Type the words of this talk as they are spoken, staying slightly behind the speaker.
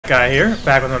Guy here,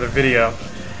 back with another video.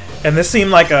 And this seemed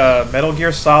like a Metal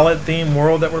Gear Solid themed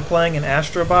world that we're playing in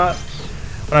Astro Bot.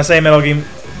 When I say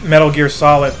Metal Gear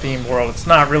Solid themed world, it's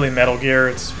not really Metal Gear.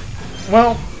 It's,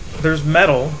 well, there's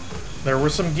metal. There were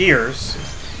some gears.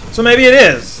 So maybe it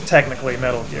is technically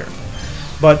Metal Gear.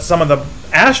 But some of the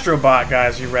Astro Bot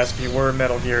guys you rescue were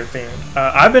Metal Gear themed.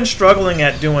 I've been struggling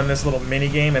at doing this little mini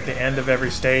game at the end of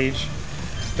every stage.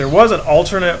 There was an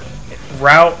alternate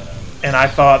route, and I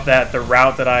thought that the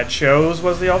route that I chose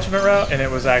was the alternate route, and it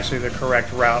was actually the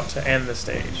correct route to end the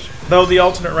stage. Though the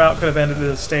alternate route could have ended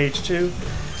the stage too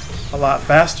a lot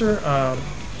faster.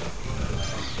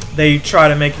 They try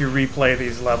to make you replay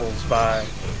these levels by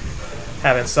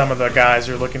having some of the guys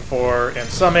you're looking for in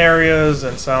some areas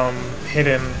and some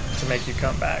hidden to make you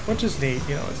come back, which is neat.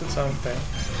 You know, it's its own thing.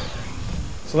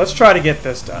 So let's try to get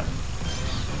this done.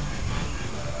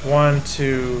 1,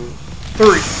 2,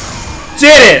 3.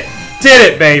 Did it!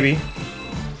 Did it, baby!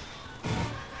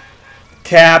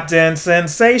 Captain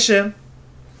Sensation.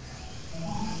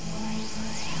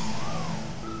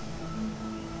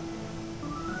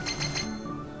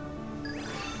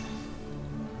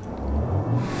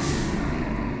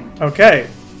 Okay,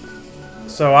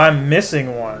 so I'm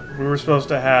missing one. We were supposed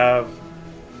to have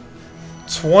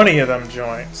 20 of them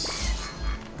joints.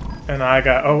 And I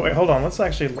got, oh wait, hold on, let's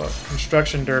actually look.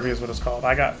 Construction Derby is what it's called.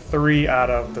 I got 3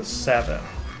 out of the 7.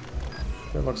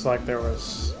 It looks like there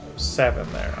was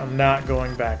 7 there. I'm not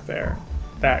going back there.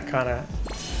 That kind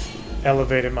of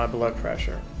elevated my blood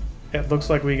pressure. It looks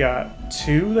like we got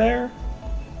 2 there.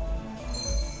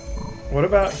 What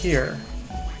about here?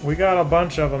 We got a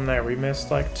bunch of them there. We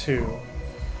missed like 2.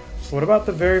 What about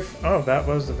the very... oh, that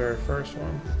was the very first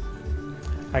one.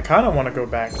 I kind of want to go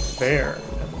back there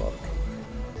and look.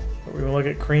 But we look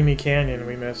at Creamy Canyon,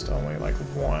 we missed only like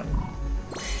 1.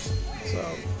 So,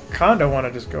 kind of want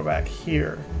to just go back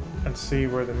here and see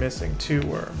where the missing 2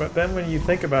 were. But then when you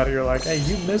think about it, you're like, hey,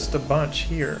 you missed a bunch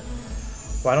here.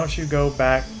 Why don't you go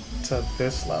back to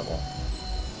this level?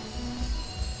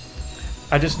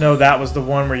 I just know that was the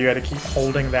one where you had to keep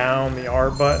holding down the R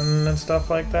button and stuff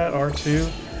like that, R2.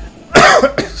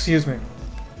 Excuse me.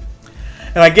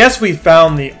 And I guess we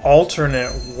found the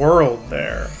alternate world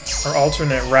there, or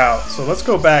alternate route. So let's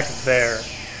go back there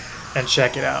and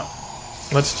check it out.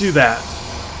 Let's do that.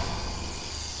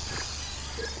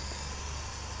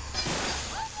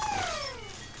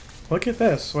 Look at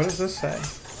this. What does this say?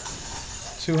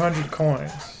 200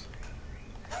 coins.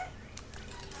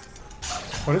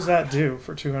 What does that do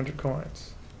for 200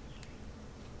 coins?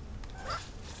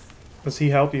 Does he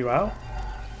help you out?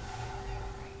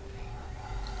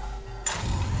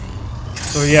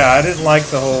 So yeah, I didn't like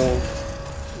the whole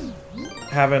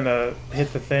having to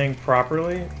hit the thing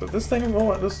properly, but this thing,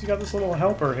 well, you got this little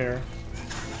helper here.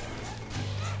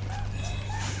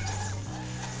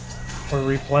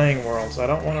 We're replaying worlds. I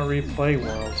don't want to replay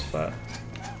worlds, but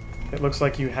it looks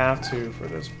like you have to for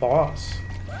this boss.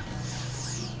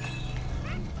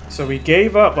 So we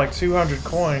gave up like 200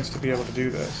 coins to be able to do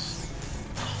this.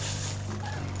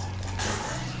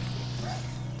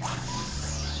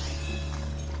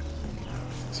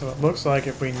 So it looks like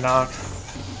if we knock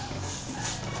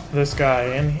this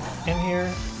guy in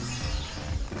here.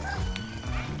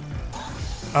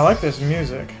 I like this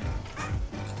music.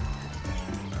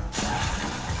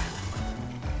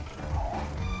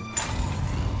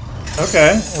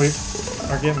 Okay, we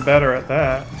are getting better at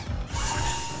that.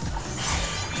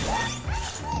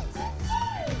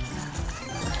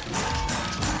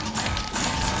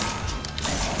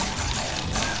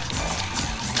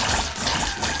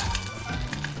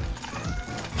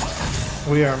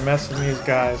 We are messing these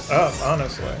guys up,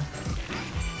 honestly.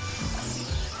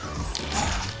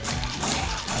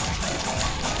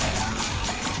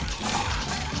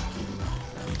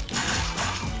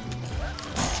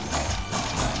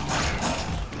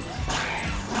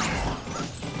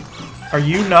 Are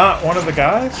you not one of the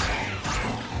guys?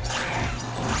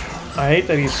 I hate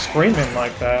that he's screaming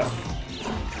like that.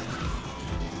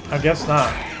 I guess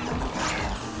not.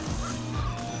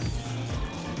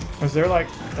 Is there like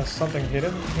something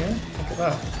hidden here? Look at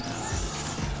that.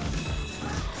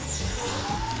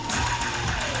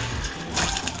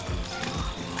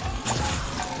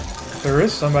 There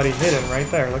is somebody hidden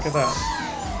right there. Look at that.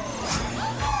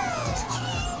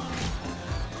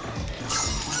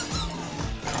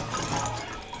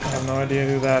 I have no idea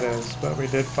who that is, but we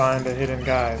did find a hidden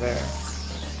guy there.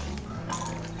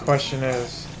 Question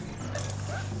is,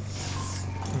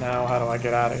 now how do I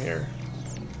get out of here?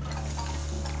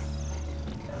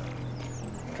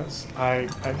 Because I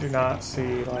do not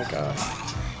see like a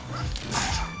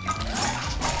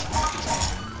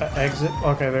exit.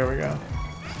 Okay, there we go.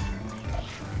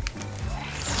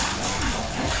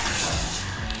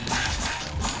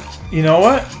 You know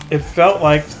what? It felt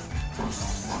like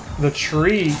the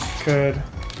tree could...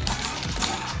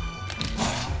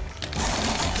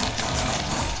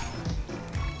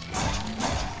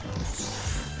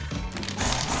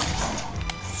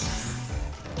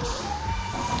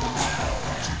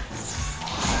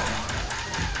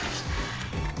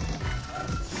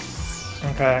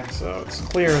 Okay, so it's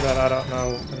clear that I don't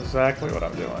know exactly what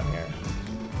I'm doing here.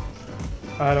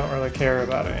 I don't really care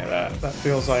about any of that. That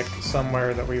feels like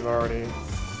somewhere that we've already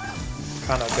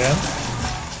kind of been.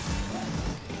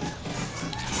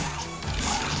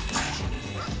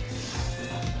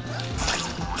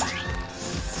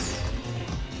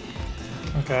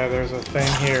 Okay, there's a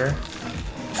thing here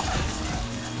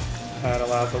that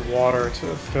allowed the water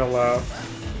to fill up.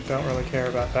 Don't really care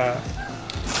about that.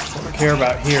 What we care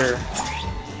about here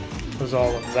was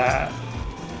all of that.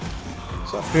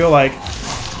 So I feel like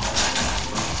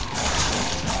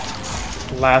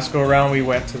last go around we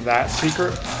went to that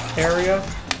secret area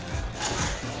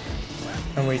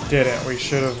and we didn't. We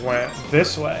should have went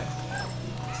this way.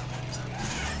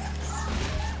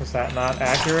 Is that not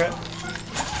accurate?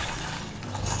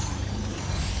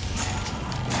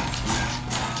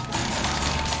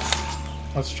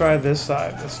 Let's try this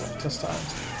side this time.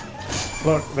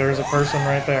 Look, there's a person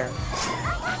right there.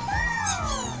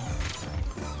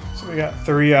 So we got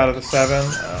 3 out of the 7.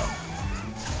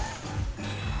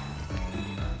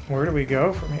 Where do we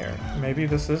go from here? Maybe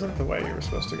this isn't the way you were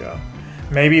supposed to go.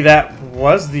 Maybe that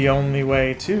was the only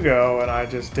way to go and I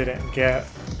just didn't get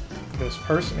this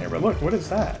person here. But look, what is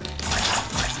that?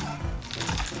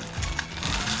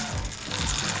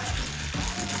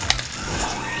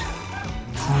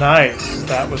 Nice.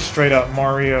 That was straight up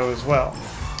Mario as well.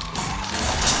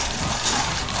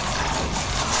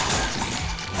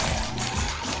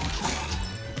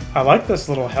 I like this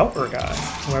little helper guy,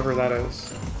 whoever that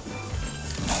is.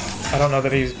 I don't know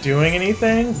that he's doing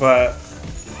anything, but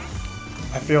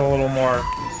I feel a little more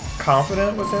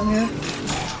confident with him here.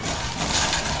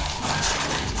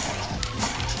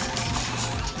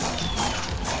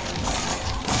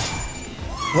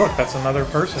 Look, that's another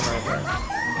person right there.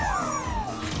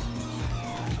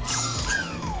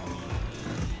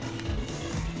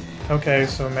 Okay,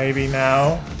 so maybe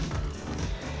now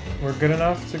we're good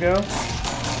enough to go.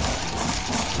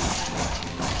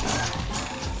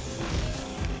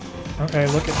 Okay,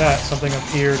 look at that. Something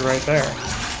appeared right there.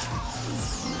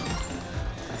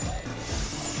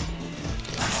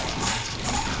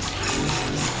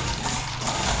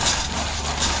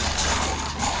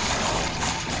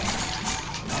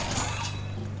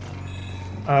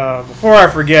 Before I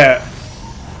forget,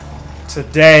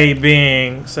 today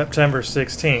being September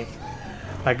 16th,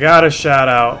 I gotta shout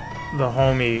out the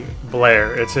homie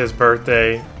Blair. It's his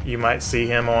birthday. You might see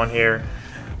him on here.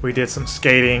 We did some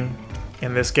skating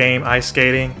in this game, ice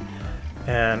skating,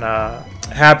 and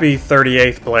happy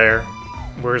 38th, Blair.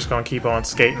 We're just gonna keep on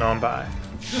skating on by.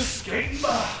 Just skating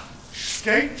by,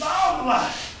 skating by the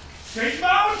light, skating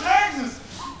by with Texas.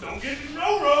 Don't get in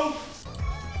no road.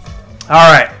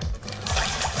 All right.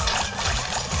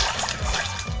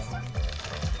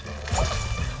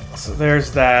 So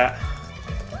there's that.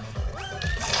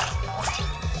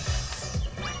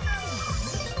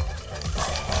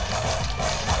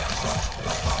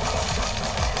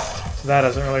 So that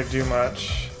doesn't really do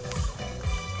much.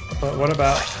 But what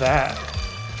about that?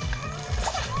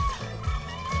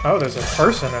 Oh, there's a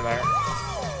person in there.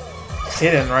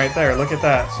 Hidden right there. Look at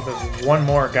that. So there's one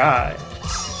more guy.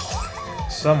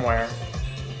 Somewhere.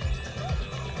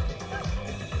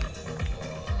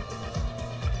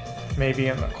 Maybe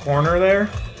in the corner there?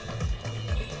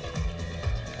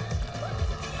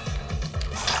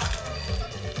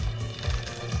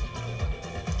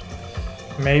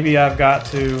 Maybe I've got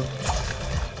to...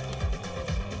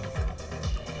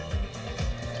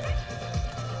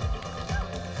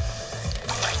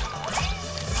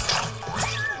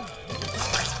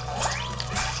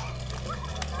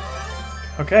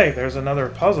 Okay, there's another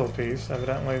puzzle piece.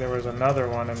 Evidently there was another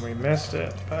one and we missed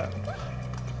it, but...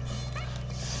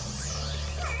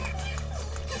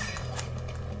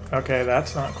 Okay,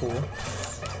 that's not cool.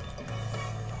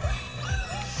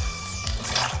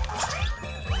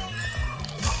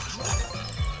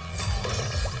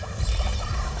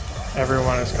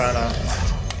 Everyone is kind of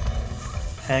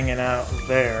hanging out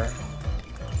there.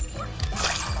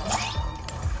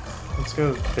 Let's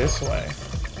go this way.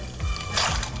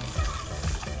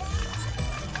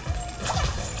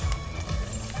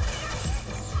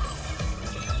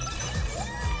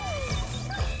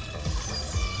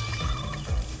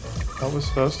 What was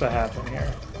supposed to happen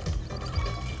here?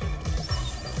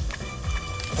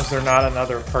 Was there not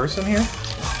another person here?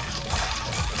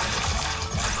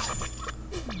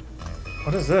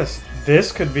 What is this?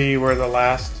 This could be where the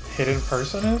last hidden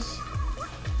person is?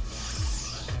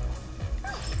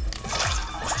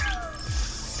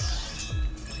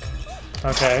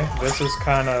 Okay, this is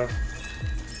kind of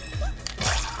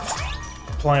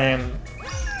playing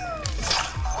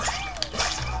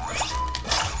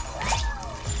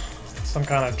some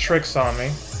kind of tricks on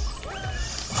me.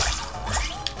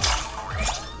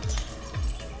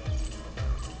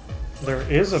 There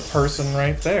is a person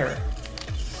right there.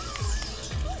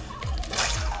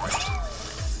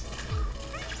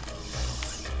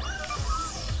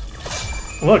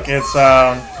 Look, it's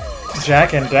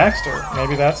Jack and Daxter.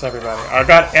 Maybe that's everybody. I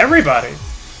got everybody!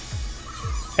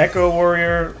 Echo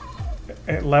Warrior,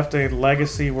 it left a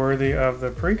legacy worthy of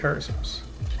the precursors.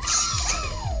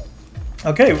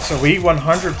 Okay, so we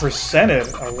 100%ed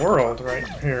a world right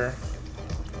here.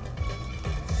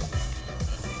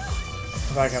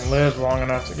 If I can live long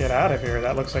enough to get out of here,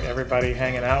 that looks like everybody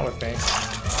hanging out with me.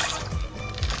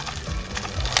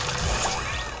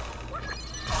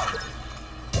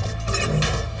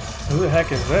 Who the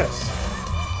heck is this?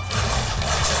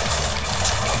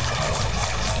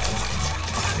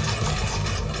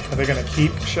 Are they gonna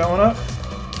keep showing up?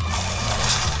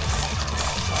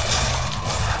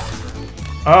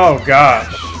 Oh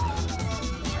gosh.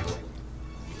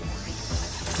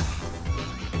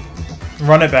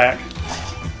 Run it back.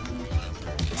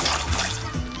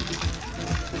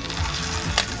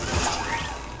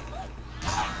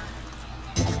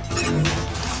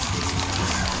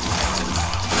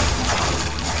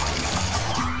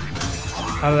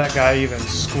 How did that guy even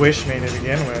squish me to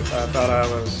begin with? I thought I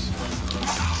was...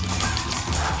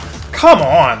 Come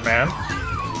on, man!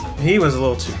 He was a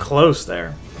little too close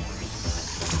there.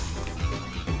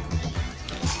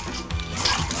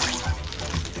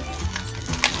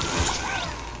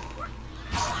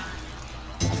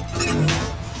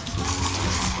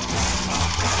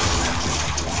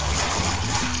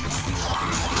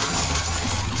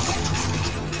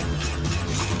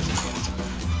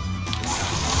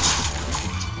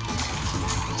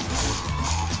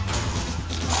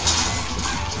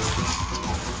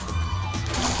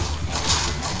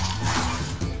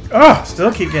 Oh,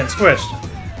 still keep getting squished.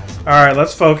 Alright,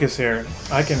 let's focus here.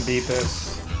 I can beat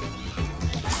this.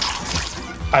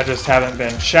 I just haven't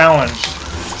been challenged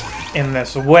in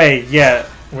this way yet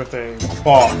with a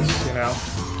boss, you know?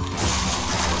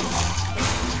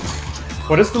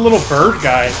 What is the little bird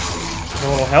guy? The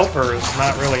little helper is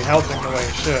not really helping the way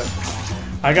it should.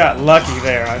 I got lucky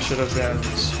there. I should have been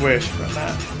squished from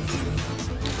that.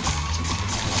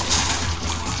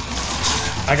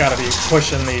 I gotta be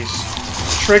pushing these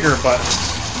trigger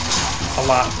buttons a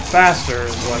lot faster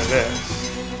is what it is.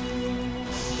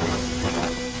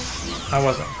 I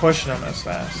wasn't pushing them as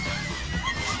fast.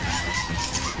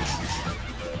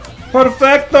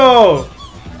 Perfecto!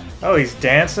 Oh, he's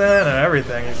dancing and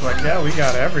everything. He's like, yeah, we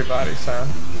got everybody, son.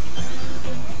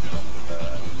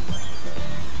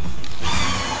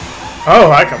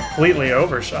 Oh, I completely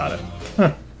overshot it.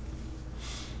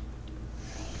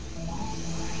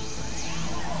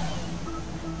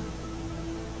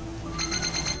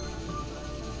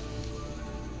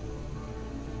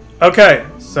 Okay,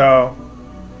 so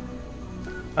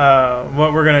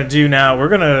what we're gonna do now, we're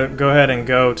gonna go ahead and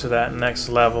go to that next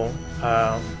level.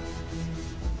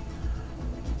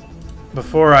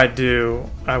 Before I do,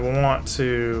 I want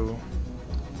to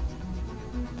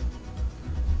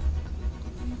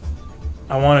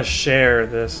share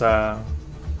this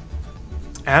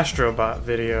Astro Bot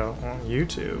video on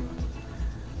YouTube.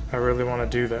 I really want to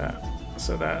do that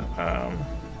so that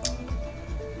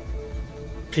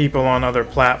people on other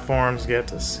platforms get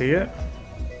to see it.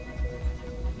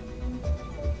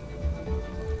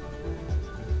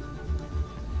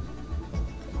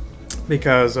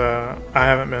 Because I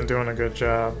haven't been doing a good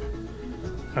job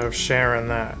of sharing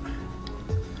that.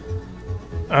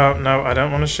 Oh, no, I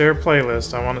don't want to share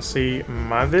playlist. I want to see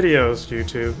my videos,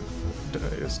 YouTube.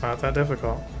 It's not that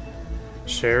difficult.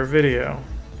 Share video.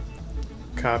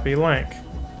 Copy link.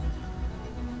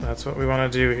 That's what we want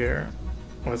to do here.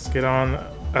 Let's get on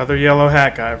Other Yellow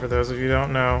Hat Guy. For those of you who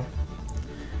don't know,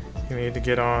 you need to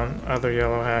get on Other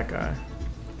Yellow Hat Guy.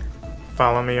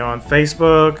 Follow me on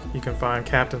Facebook. You can find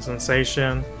Captain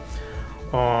Sensation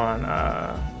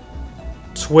on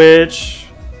Twitch,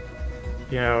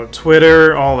 you know,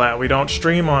 Twitter, all that. We don't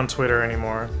stream on Twitter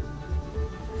anymore,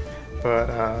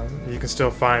 but you can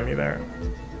still find me there.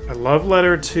 A love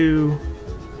letter to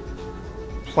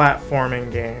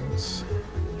platforming games.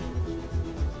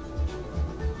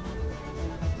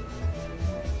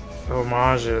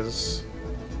 Homages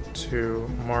to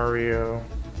Mario,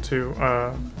 to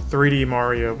 3D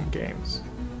Mario games.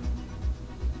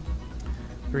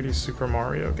 3D Super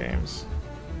Mario games.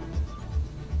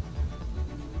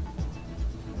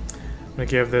 I'm gonna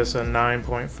give this a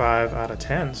 9.5 out of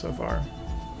 10 so far.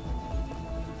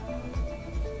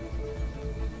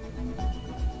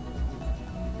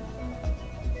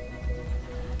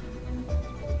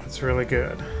 It's really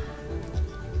good.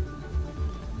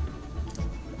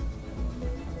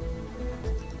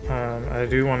 I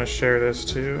do want to share this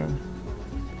to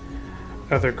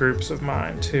other groups of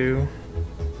mine too.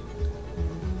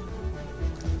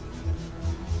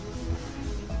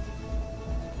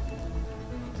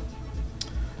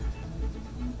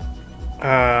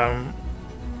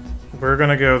 We're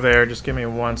gonna go there. Just give me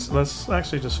once. Let's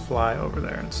actually just fly over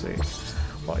there and see.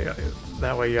 Well, yeah,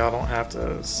 that way y'all don't have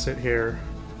to sit here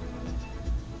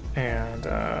and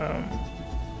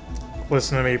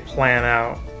listen to me plan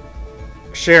out.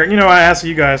 Share. You know, I ask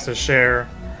you guys to share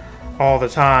all the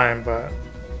time, but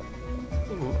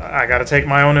I gotta take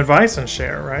my own advice and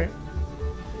share, right?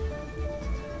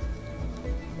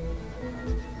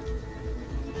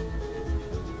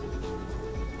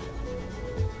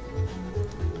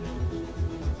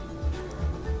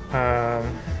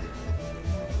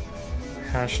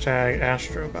 Hashtag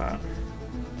Astro Bot.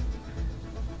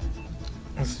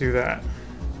 Let's do that.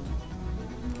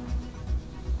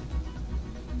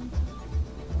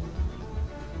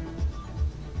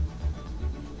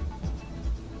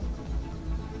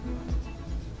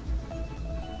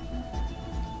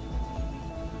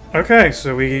 Okay,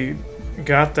 so we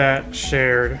got that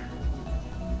shared.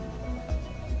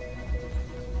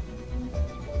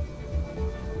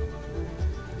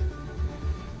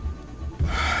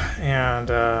 And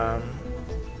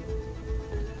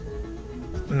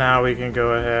now we can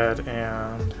go ahead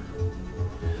and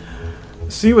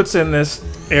see what's in this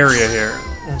area here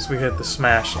once we hit the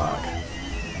smash lock.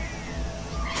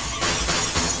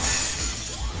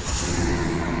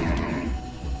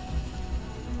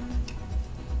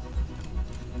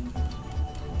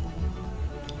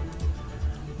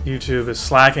 YouTube is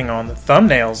slacking on the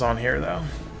thumbnails on here though.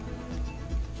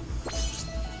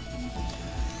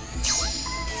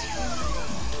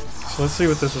 So let's see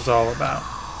what this is all about.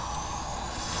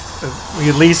 We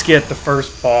at least get the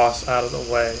first boss out of the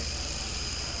way.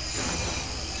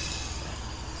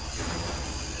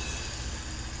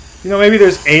 You know, maybe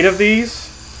there's 8 of these.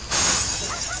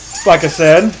 Like I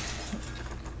said,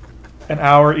 an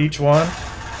hour each one.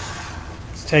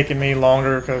 It's taking me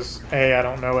longer because A, I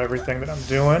don't know everything that I'm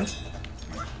doing.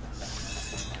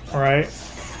 Alright.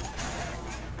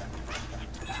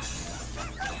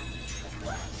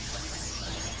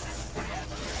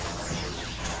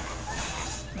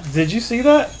 Did you see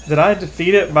that? Did I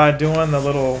defeat it by doing the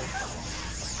little...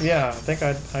 Yeah, I think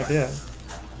I did.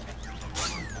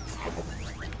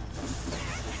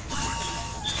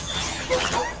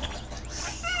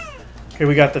 Okay,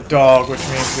 we got the dog, which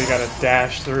means we gotta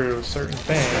dash through certain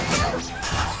things.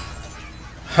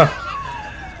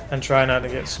 And try not to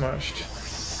get smushed.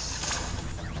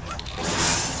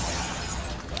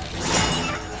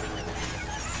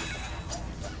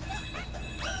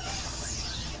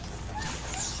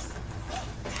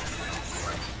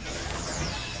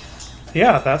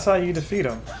 Yeah, that's how you defeat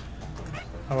them.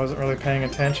 I wasn't really paying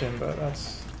attention, but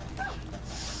that's...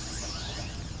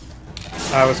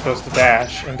 I was supposed to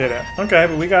dash and did it. Okay,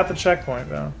 but we got the checkpoint,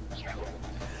 though.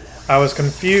 I was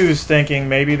confused, thinking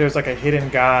maybe there's like a hidden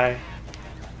guy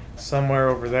somewhere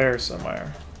over there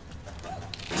somewhere.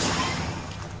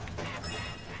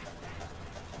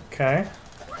 Okay.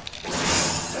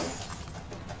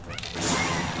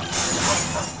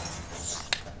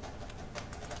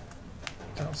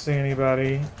 Don't see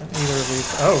anybody in either of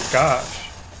these. Oh gosh.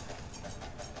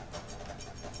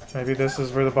 Maybe this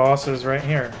is where the boss is, right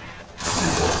here.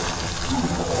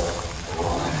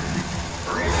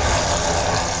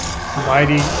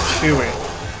 Mighty Chewy.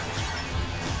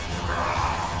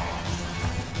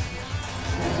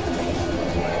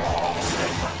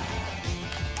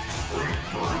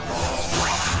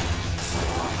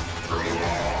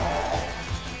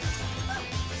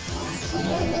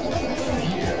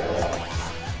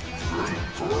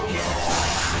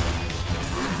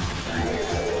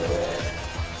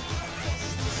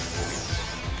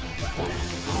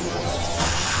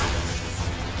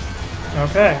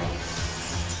 Okay.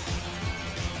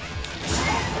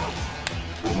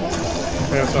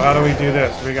 Okay, so how do we do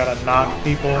this? We gotta knock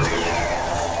people.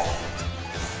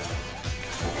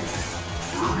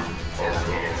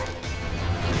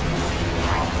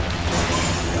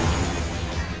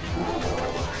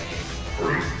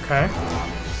 Okay.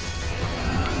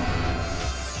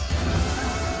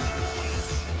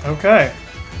 Okay.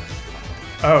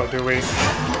 Oh, do we?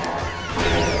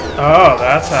 Oh,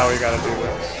 that's how we gotta do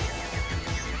this.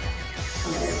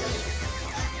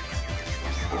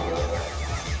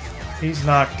 He's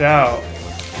knocked out.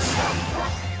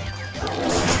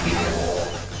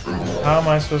 How am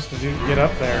I supposed to get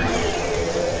up there?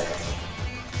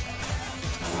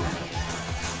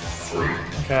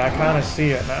 Okay, I kind of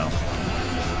see it now.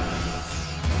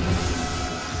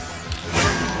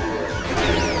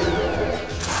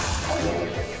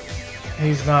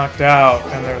 He's knocked out,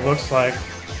 and there looks like...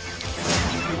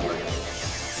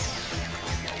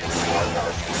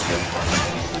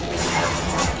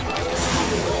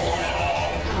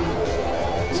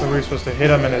 So we're supposed to hit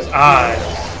him in his eyes.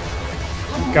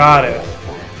 Got it.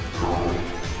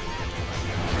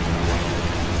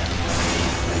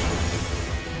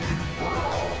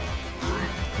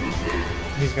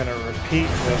 He's gonna repeat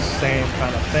this same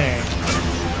kind of thing.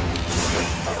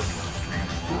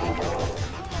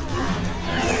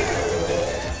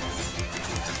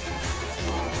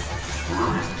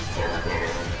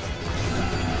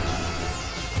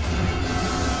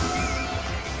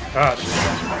 Gosh,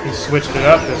 he switched it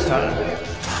up this time.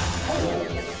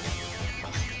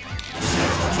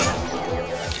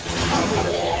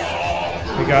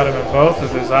 We got him in both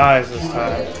of his eyes this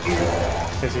time.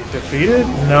 Is he defeated?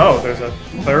 No, there's a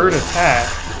third attack.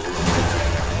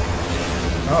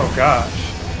 Oh gosh.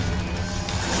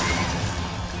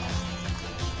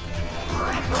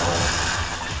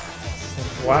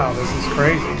 Wow, this is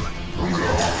crazy.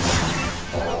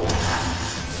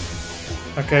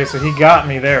 Okay, so he got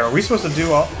me there. Are we supposed to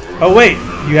do all... Oh wait,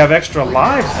 you have extra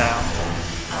lives now.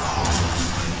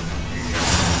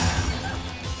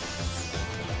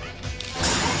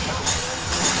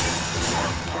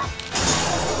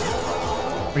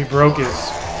 We broke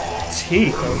his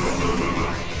teeth open.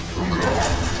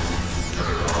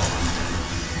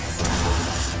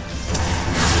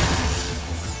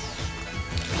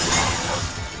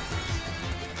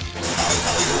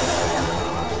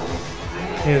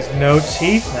 He has no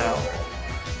teeth now.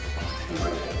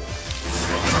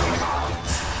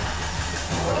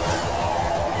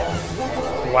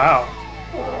 Wow.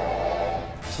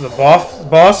 So the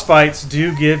boss fights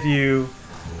do give you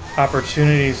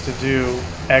opportunities to do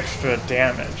extra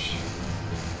damage.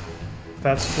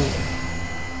 That's cool.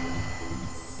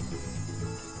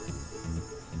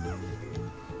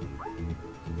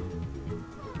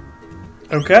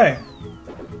 Okay.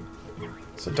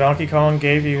 So Donkey Kong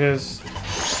gave you his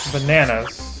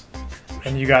bananas,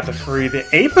 and you got to free the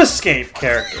Ape Escape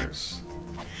characters.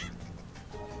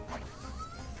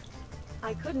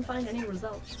 I couldn't find any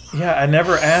results. Yeah, I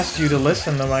never asked you to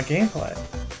listen to my gameplay.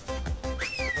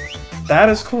 That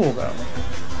is cool, though.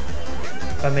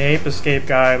 And the Ape Escape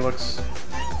guy looks...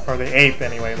 Or the ape,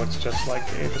 anyway, looks just like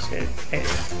the Ape Escape ape.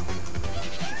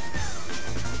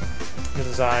 The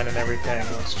design and everything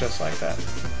looks just like that.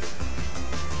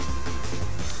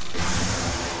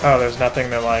 Oh, there's nothing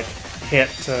to, like, hit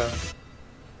to...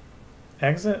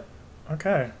 exit?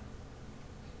 Okay.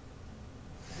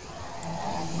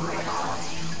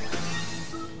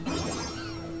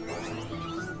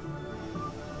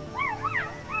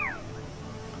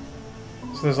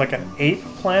 So there's like an ape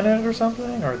planet or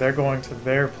something? Or they're going to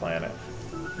their planet?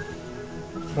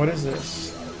 What is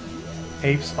this?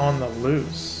 Apes on the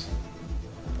loose.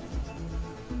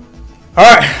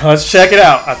 Alright, let's check it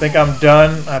out. I think I'm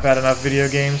done. I've had enough video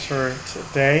games for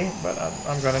today, but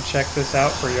I'm going to check this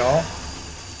out for y'all.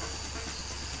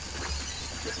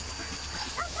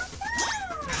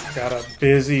 Got a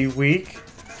busy week.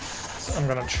 So I'm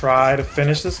going to try to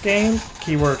finish this game.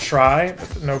 Keyword try,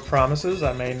 but no promises.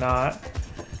 I may not.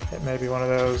 It may be one of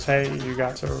those, hey, you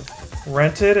got to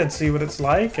rent it and see what it's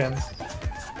like, and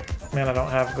man, I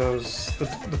don't have those,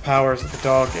 the powers that the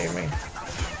dog gave me.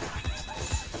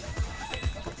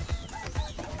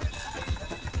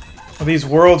 Well, these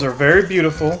worlds are very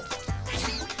beautiful.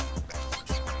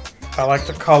 I like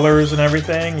the colors and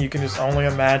everything. You can just only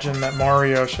imagine that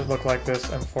Mario should look like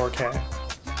this in 4K.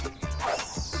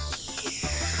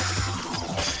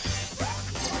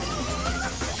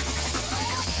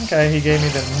 Okay, he gave me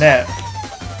the net,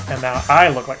 and now I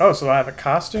look like... Oh, so I have a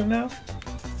costume now?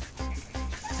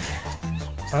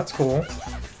 That's cool.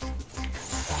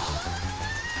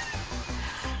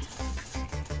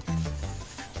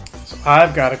 So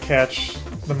I've got to catch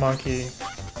the monkey.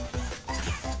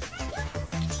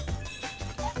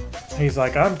 He's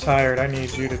like, I'm tired, I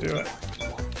need you to do it.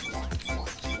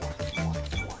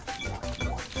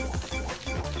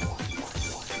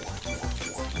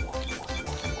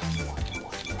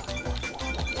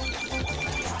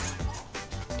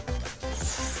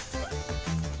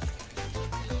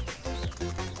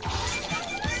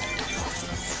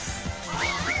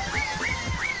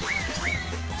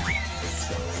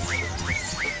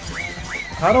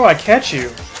 How do I catch you?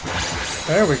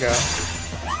 There we go.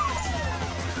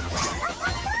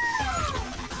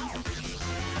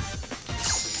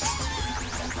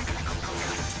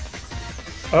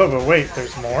 Oh, but wait,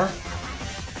 there's more?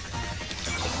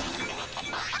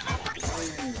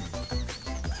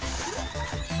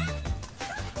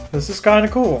 This is kind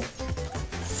of cool.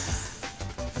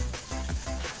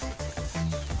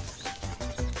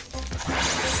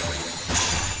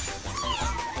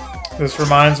 This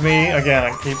reminds me, again,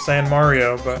 I keep saying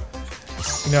Mario, but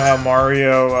you know how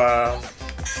Mario,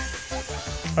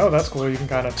 oh, that's cool, you can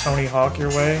kind of Tony Hawk your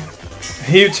way.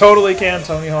 You totally can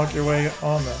Tony Hawk your way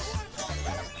on this.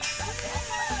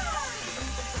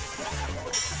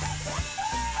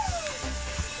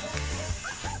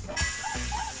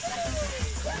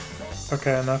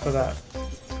 Okay, enough of that.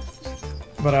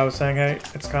 But I was saying, hey,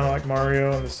 it's kind of like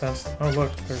Mario in the sense, oh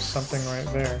look, there's something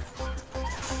right there.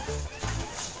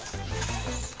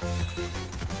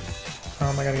 How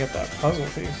am I gonna get that puzzle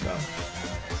piece though?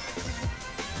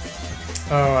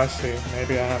 Oh, I see.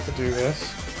 Maybe I have to do this.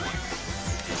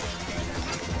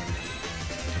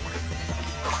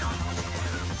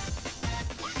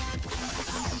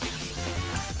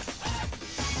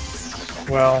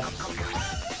 Well...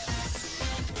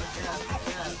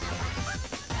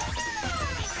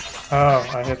 Oh,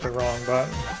 I hit the wrong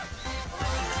button.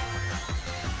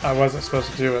 I wasn't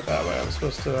supposed to do it that way. I was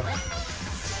supposed to...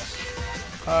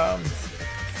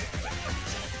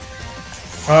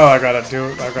 Oh, I gotta do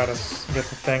it. I gotta get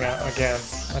the thing out again.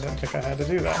 I didn't think I had to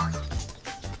do that.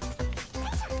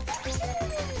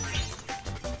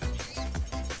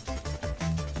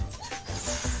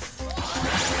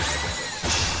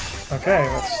 Okay,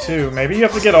 that's 2. Maybe you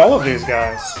have to get all of these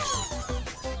guys.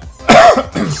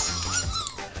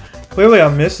 Clearly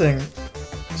I'm missing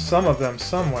some of them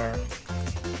somewhere.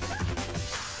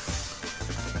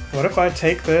 What if I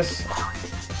take this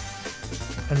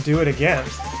and do it again?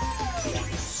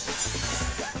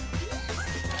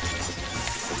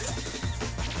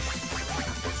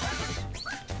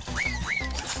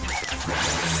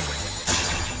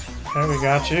 Okay, we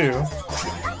got you.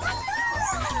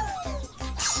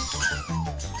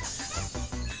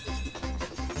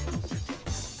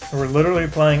 We're literally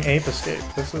playing Ape Escape.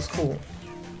 This is cool.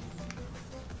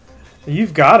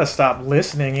 You've got to stop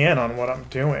listening in on what I'm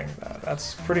doing.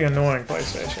 That's pretty annoying,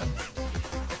 PlayStation.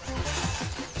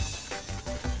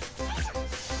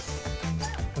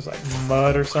 There's like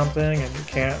mud or something and you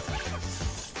can't...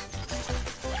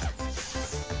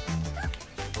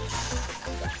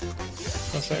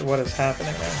 Let's say what is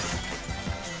happening there.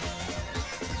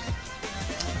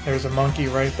 There's a monkey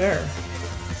right there.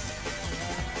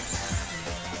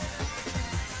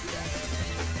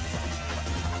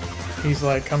 He's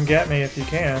like, come get me if you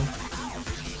can.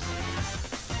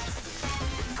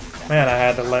 Man, I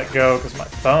had to let go because my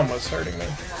thumb was hurting me.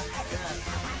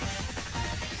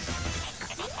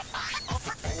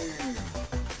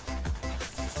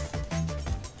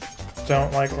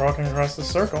 Don't like walking across the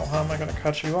circle. How am I going to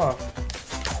cut you off?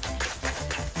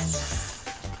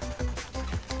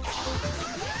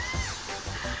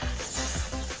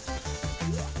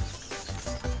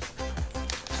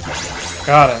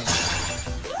 Got him.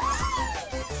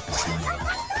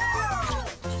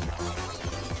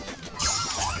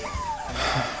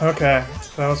 Okay,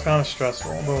 that was kind of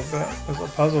stressful a little bit. There's a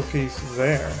puzzle piece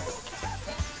there.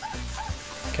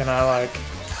 Can I like...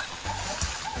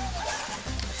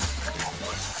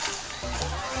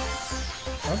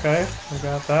 Okay, we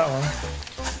got that one.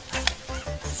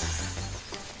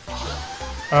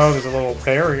 Oh, there's a little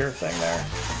barrier thing there.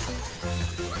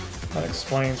 That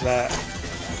explains that.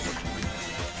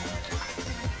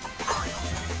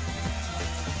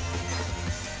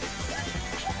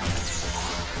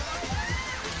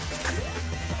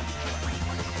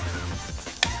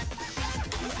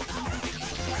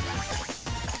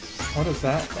 What is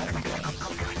that thing doing?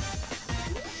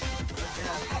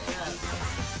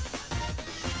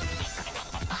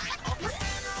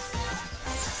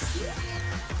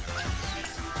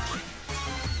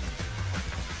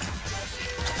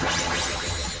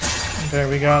 Okay,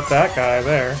 we got that guy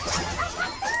there.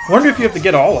 Wonder if you have to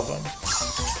get all of them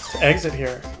to exit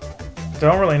here.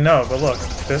 Don't really know, but look,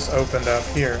 this opened up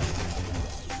here.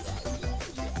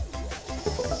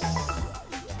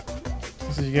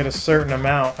 So you get a certain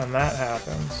amount and that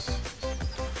happens.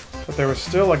 But there was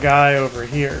still a guy over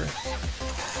here.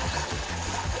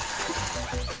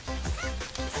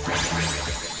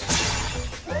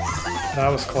 That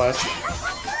was clutch.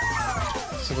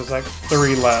 So there's like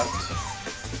 3 left.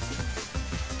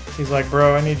 He's like,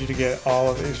 bro, I need you to get all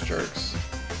of these jerks.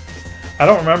 I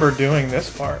don't remember doing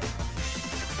this part.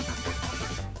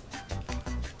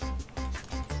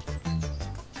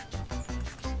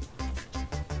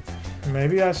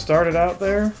 Maybe I started out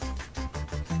there?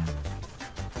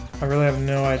 I really have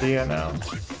no idea now.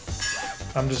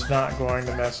 I'm just not going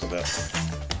to mess with it.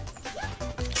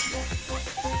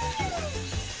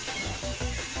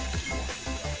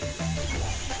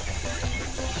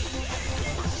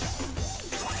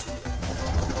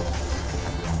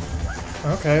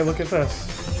 Okay, look at this.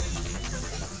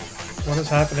 What is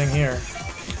happening here?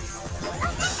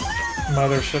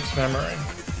 Mothership's memory.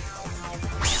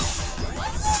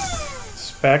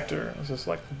 Spectre. Is this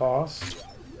like the boss?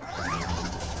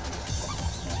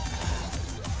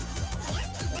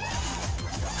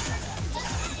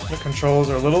 The controls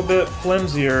are a little bit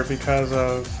flimsier because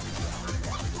of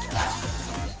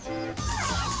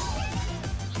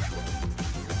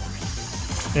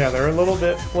they're a little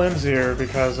bit flimsier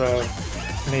because of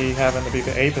me having to be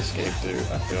the ape escape dude,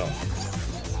 I feel.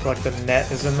 Like the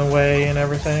net is in the way and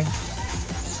everything.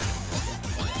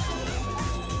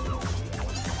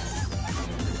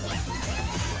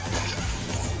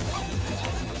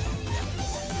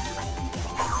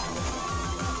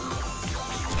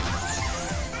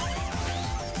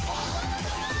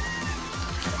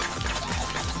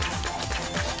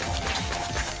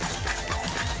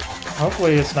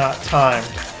 Hopefully it's not timed.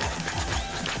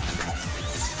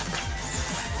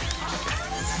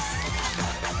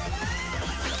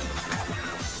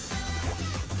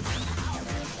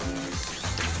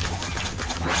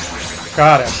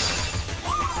 Got him.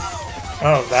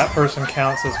 Oh, that person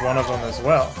counts as one of them as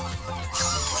well.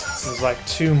 There's like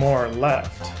 2 more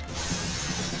left.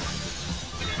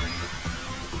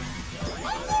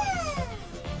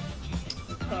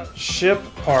 Ship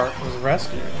part was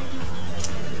rescued.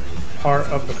 Part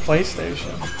of the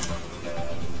PlayStation.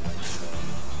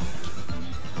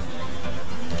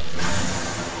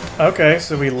 Okay,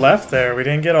 so we left there. We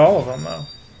didn't get all of them though.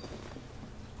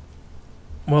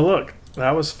 Well, look,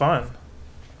 that was fun.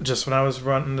 Just when I was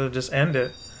running to just end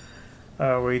it,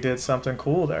 we did something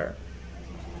cool there.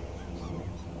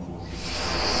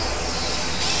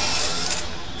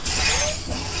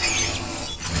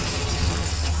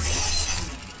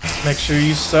 Make sure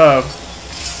you sub.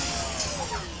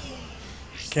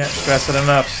 Can't stress it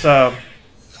enough, sub.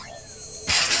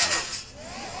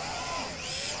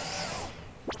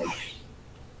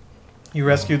 You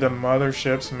rescued the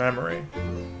mothership's memory.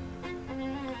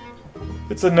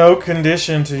 It's a no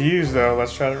condition to use though.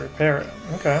 Let's try to repair it.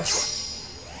 Okay.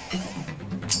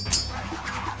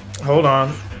 Hold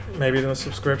on. Maybe the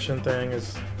subscription thing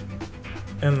is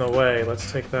in the way.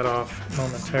 Let's take that off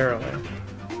momentarily.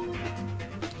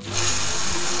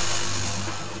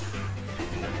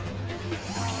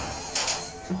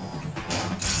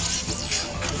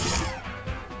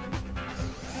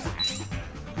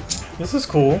 This is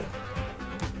cool.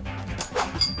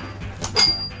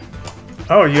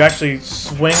 Oh, you actually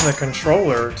swing the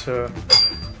controller to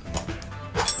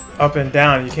up and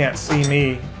down. You can't see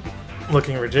me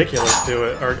looking ridiculous do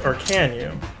it, or can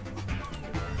you?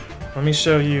 Let me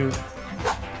show you.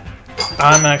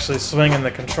 I'm actually swinging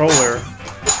the controller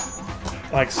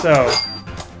like so.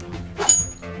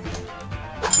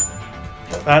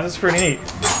 That is pretty neat.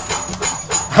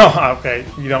 Oh, okay.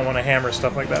 You don't want to hammer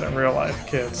stuff like that in real life,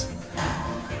 kids.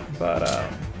 But, okay.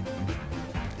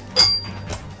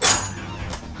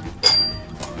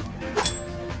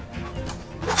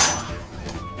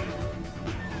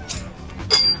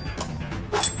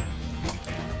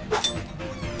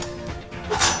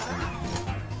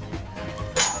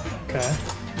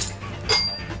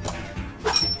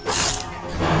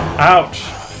 Ouch!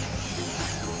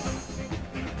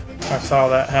 I saw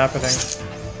that happening.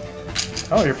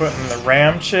 Oh, you're putting the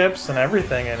RAM chips and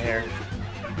everything in here.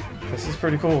 This is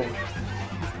pretty cool.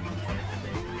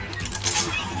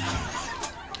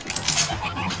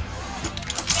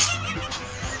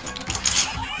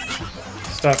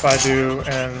 Stuff I do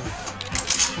in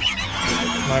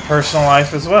my personal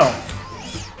life as well.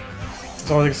 It's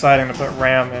always exciting to put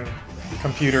RAM in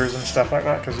computers and stuff like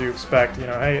that because you expect, you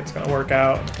know, hey, it's going to work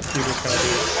out, and the computer's going to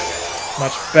do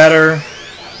much better.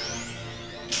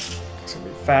 It's going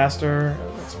to be faster.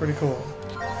 It's pretty cool.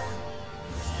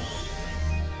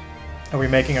 Are we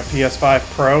making a PS5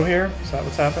 Pro here? Is that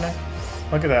what's happening?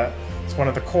 Look at that. It's one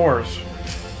of the cores.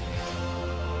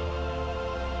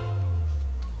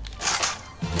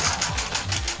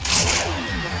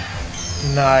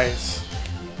 Nice.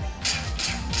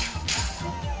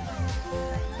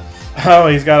 Oh,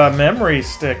 he's got a memory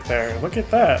stick there. Look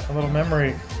at that. A little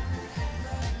memory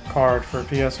card for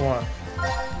PS1.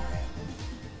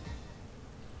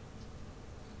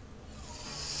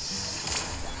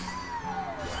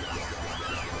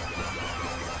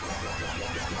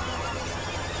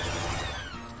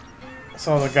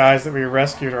 So the guys that we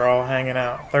rescued are all hanging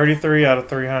out. 33 out of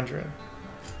 300.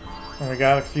 And we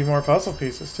got a few more puzzle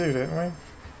pieces too, didn't we?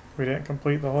 We didn't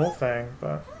complete the whole thing,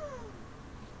 but...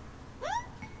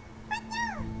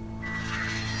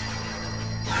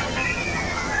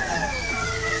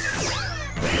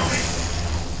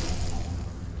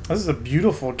 This is a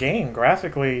beautiful game.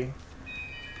 Graphically,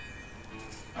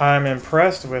 I'm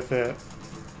impressed with it.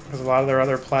 Because a lot of their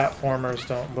other platformers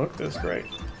don't look this great.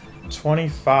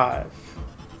 25.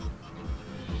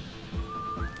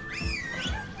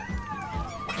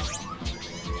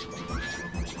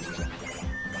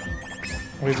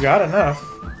 We've got enough.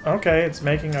 Okay, it's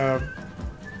making a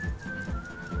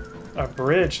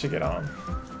bridge to get on.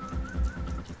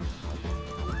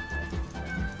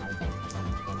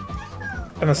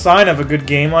 And the sign of a good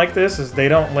game like this is they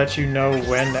don't let you know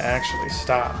when to actually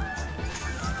stop.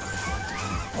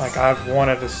 Like, I've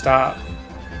wanted to stop.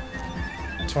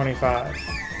 25.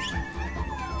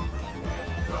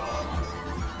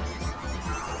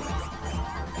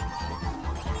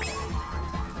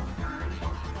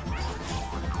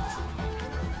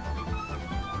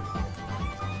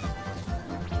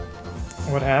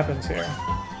 What happens here?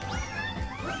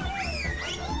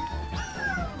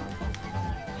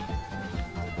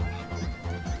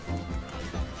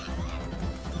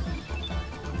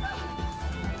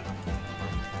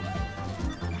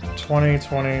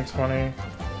 $20.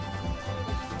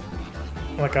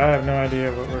 Like, I have no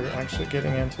idea what we're actually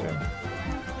getting into.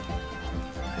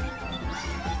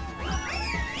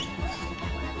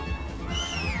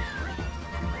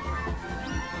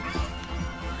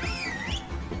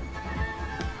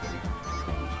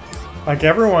 Like,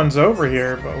 everyone's over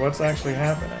here, but what's actually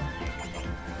happening?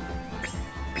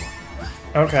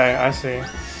 Okay, I see.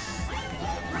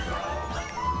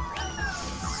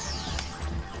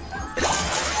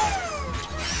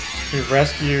 We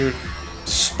rescued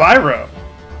Spyro.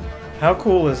 How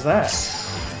cool is that?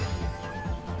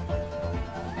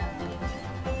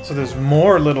 So there's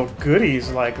more little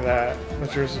goodies like that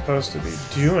that you're supposed to be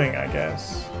doing, I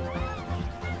guess.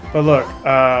 But look,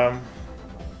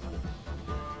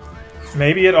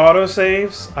 maybe it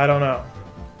autosaves. I don't know.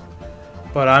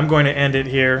 But I'm going to end it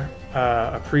here.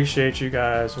 Appreciate you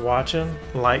guys watching.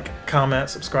 Like, comment,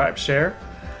 subscribe, share.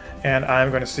 And I'm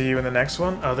going to see you in the next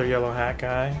one. Other Yellow Hat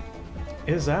Guy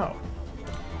is out.